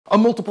A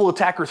multiple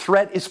attacker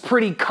threat is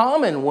pretty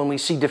common when we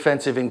see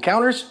defensive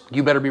encounters.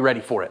 You better be ready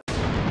for it.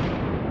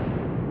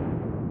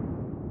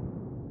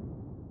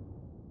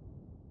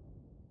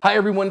 Hi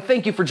everyone,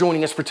 thank you for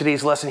joining us for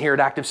today's lesson here at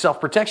Active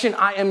Self-Protection.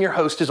 I am your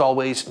host as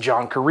always,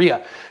 John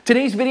Correa.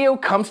 Today's video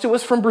comes to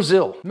us from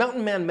Brazil.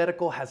 Mountain Man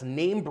Medical has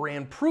name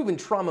brand proven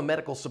trauma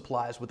medical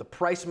supplies with a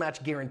price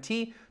match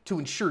guarantee to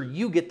ensure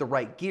you get the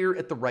right gear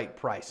at the right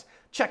price.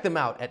 Check them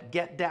out at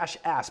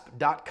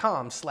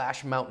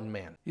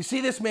get-asp.com/mountainman. You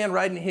see this man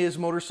riding his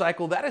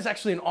motorcycle? That is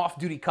actually an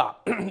off-duty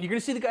cop. You're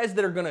gonna see the guys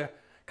that are gonna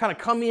kind of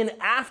come in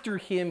after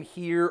him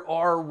here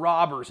are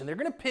robbers, and they're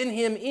gonna pin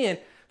him in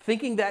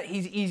thinking that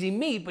he's easy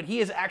meat, but he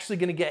is actually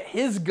gonna get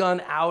his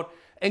gun out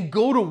and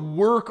go to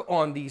work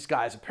on these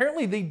guys.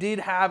 Apparently they did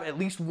have at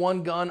least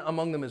one gun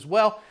among them as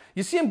well.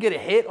 You see him get a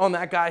hit on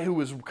that guy who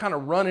was kind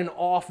of running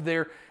off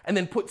there and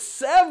then put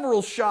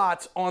several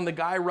shots on the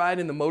guy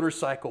riding the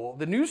motorcycle.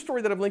 The news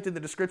story that I've linked in the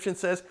description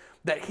says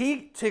that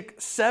he took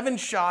 7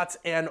 shots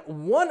and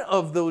one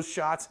of those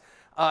shots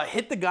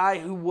hit the guy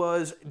who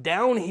was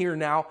down here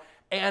now,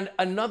 and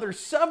another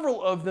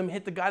several of them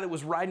hit the guy that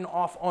was riding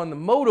off on the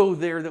moto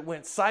there that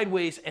went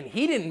sideways, and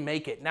he didn't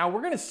make it. Now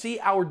we're gonna see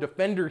our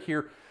defender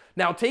here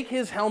now take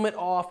his helmet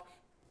off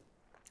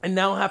and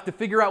now have to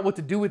figure out what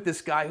to do with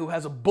this guy who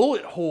has a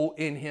bullet hole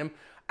in him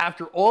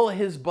after all of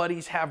his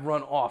buddies have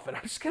run off. And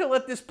I'm just gonna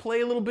let this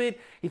play a little bit.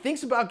 He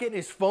thinks about getting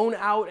his phone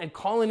out and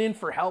calling in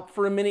for help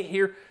for a minute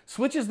here,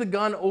 switches the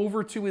gun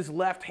over to his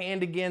left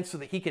hand again so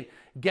that he can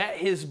get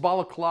his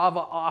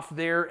balaclava off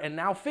there and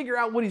now figure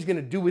out what he's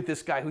gonna do with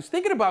this guy who's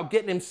thinking about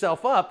getting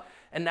himself up.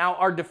 And now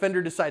our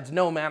defender decides,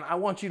 no man, I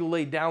want you to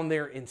lay down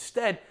there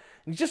instead.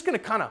 And he's just gonna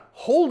kind of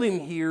hold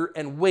him here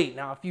and wait.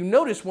 Now, if you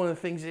notice, one of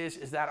the things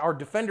is that our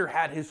defender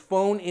had his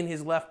phone in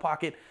his left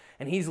pocket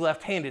and he's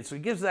left-handed. So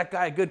he gives that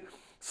guy a good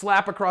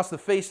slap across the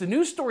face. The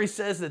news story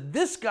says that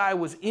this guy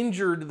was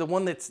injured, the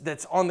one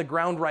that's on the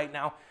ground right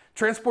now,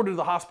 transported to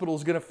the hospital,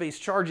 is gonna face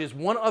charges.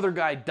 One other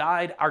guy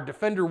died. Our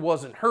defender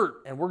wasn't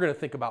hurt, and we're gonna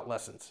think about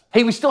lessons.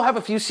 Hey, we still have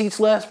a few seats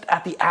left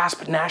at the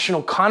ASP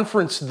National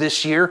Conference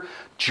this year.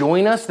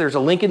 Join us. There's a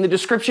link in the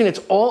description. It's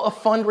all a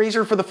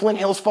fundraiser for the Flint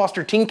Hills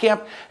Foster Teen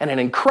Camp and an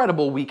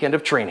incredible weekend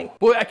of training.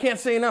 Boy, I can't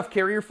say enough.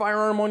 Carry your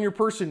firearm on your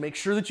person. Make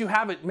sure that you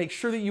have it. Make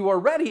sure that you are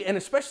ready, and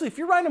especially if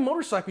you're riding a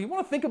motorcycle, you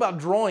wanna think about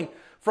drawing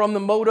from the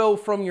moto,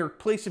 from your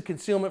place of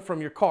concealment,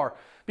 from your car.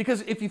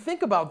 Because if you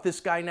think about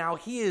this guy now,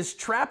 he is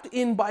trapped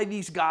in by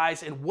these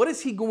guys, and what is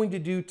he going to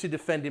do to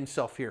defend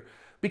himself here?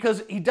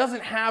 Because he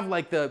doesn't have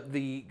like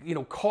the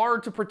car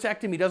to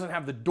protect him, he doesn't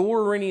have the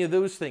door or any of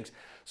those things.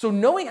 So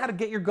knowing how to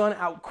get your gun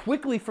out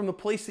quickly from the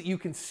place that you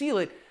conceal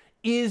it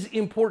is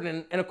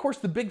important. And of course,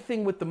 the big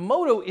thing with the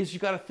moto is you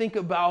got to think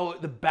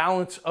about the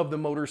balance of the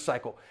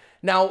motorcycle.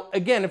 Now,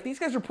 again, if these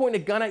guys are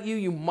pointing a gun at you,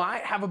 you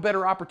might have a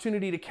better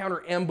opportunity to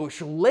counter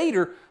ambush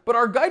later, but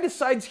our guy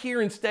decides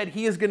here instead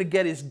he is gonna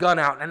get his gun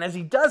out. And as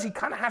he does, he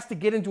kind of has to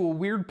get into a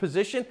weird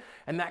position,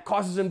 and that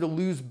causes him to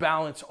lose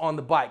balance on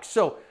the bike.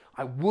 So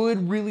I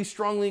would really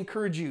strongly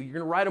encourage you, you're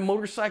gonna ride a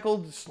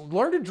motorcycle, just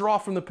learn to draw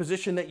from the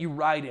position that you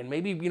ride in.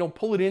 Maybe,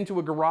 pull it into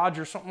a garage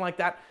or something like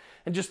that,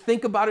 and just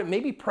think about it,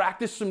 maybe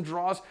practice some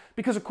draws,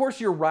 because of course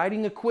your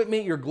riding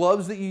equipment, your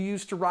gloves that you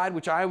use to ride,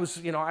 which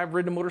I've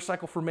ridden a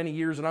motorcycle for many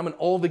years and I'm an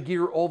all the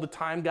gear, all the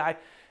time guy.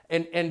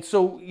 And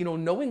so,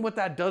 knowing what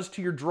that does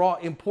to your draw,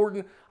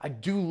 important. I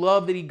do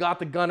love that he got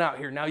the gun out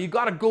here. Now you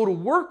got to go to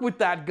work with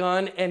that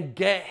gun and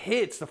get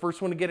hits. The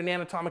first one to get an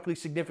anatomically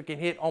significant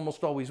hit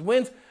almost always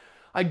wins.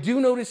 I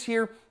do notice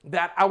here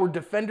that our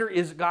defender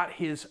is got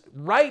his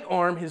right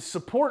arm, his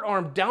support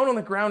arm down on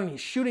the ground, and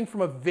he's shooting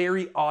from a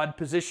very odd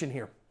position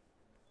here.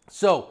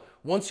 So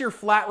once your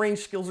flat range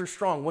skills are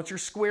strong, once your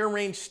square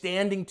range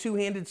standing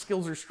two-handed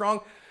skills are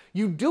strong,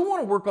 you do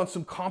want to work on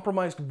some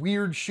compromised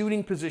weird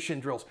shooting position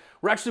drills.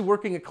 We're actually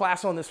working a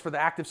class on this for the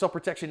Active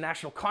Self-Protection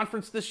National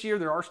Conference this year.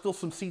 There are still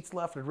some seats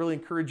left. I'd really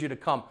encourage you to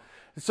come.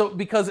 So,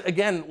 because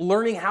again,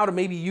 learning how to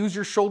maybe use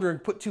your shoulder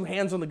and put 2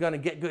 hands on the gun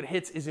and get good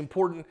hits is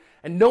important,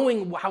 and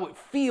knowing how it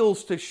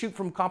feels to shoot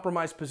from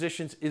compromised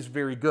positions is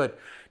very good.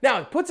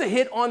 Now, it puts a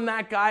hit on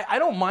that guy. I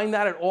don't mind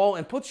that at all,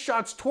 and puts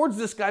shots towards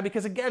this guy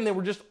because again, they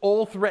were just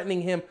all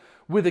threatening him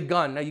with a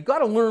gun. Now, you got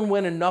to learn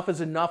when enough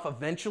is enough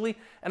eventually,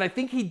 and I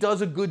think he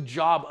does a good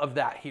job of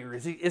that here.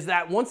 Is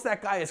that once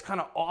that guy is kind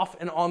of off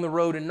and on the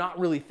road and not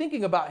really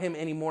thinking about him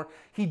anymore,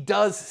 he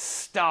does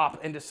stop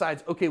and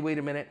decides, okay, wait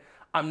a minute,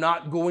 I'm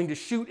not going to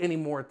shoot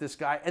anymore at this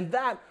guy. And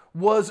that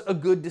was a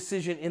good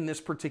decision in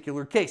this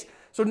particular case.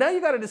 So now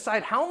you got to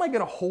decide, how am I going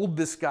to hold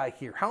this guy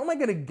here? How am I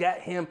going to get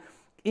him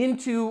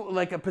into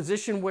like a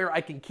position where I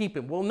can keep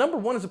him? Well, number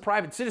one, as a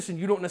private citizen,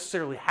 you don't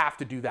necessarily have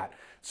to do that.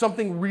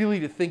 Something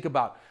really to think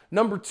about.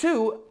 Number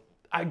two,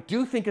 I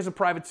do think as a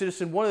private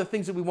citizen, one of the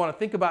things that we want to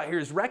think about here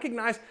is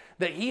recognize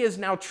that he is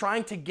now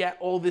trying to get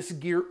all this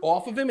gear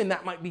off of him, and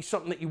that might be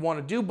something that you want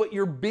to do, but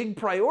your big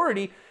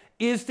priority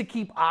is to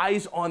keep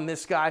eyes on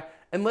this guy,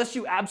 unless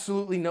you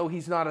absolutely know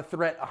he's not a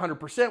threat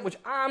 100%, which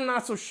I'm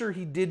not so sure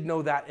he did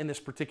know that in this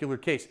particular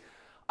case.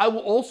 I will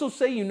also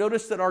say, you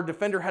notice that our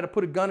defender had to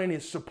put a gun in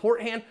his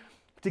support hand.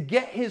 to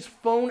get his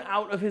phone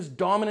out of his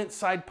dominant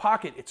side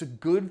pocket. It's a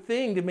good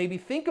thing to maybe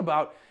think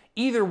about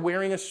either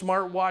wearing a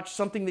smartwatch,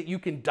 something that you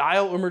can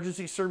dial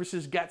emergency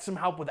services, get some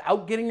help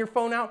without getting your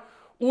phone out,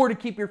 or to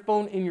keep your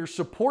phone in your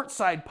support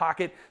side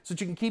pocket so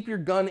that you can keep your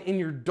gun in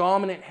your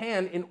dominant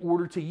hand in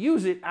order to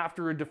use it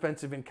after a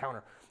defensive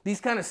encounter.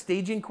 These kind of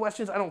staging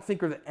questions I don't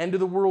think are the end of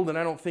the world, and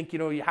I don't think,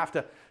 you have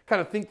to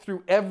kind of think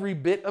through every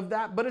bit of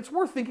that, but it's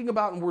worth thinking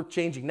about and worth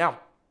changing. Now,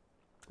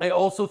 I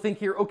also think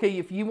here, okay,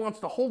 if he wants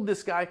to hold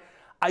this guy,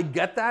 I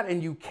get that,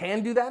 and you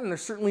can do that, and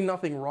there's certainly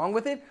nothing wrong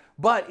with it,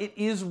 but it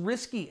is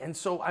risky, and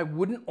so I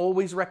wouldn't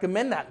always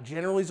recommend that.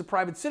 Generally, as a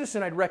private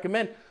citizen, I'd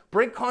recommend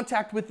break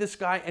contact with this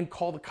guy and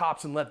call the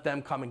cops and let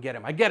them come and get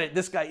him. I get it,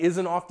 this guy is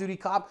an off-duty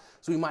cop,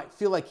 so he might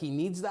feel like he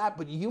needs that,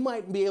 but you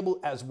might be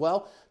able as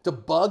well to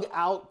bug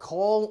out,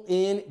 call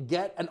in,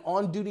 get an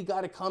on-duty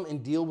guy to come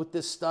and deal with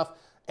this stuff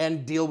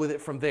and deal with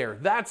it from there.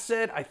 That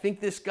said, I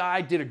think this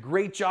guy did a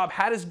great job,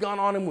 had his gun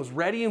on him, was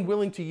ready and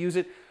willing to use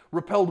it,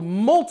 repelled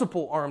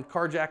multiple armed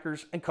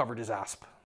carjackers, and covered his ass.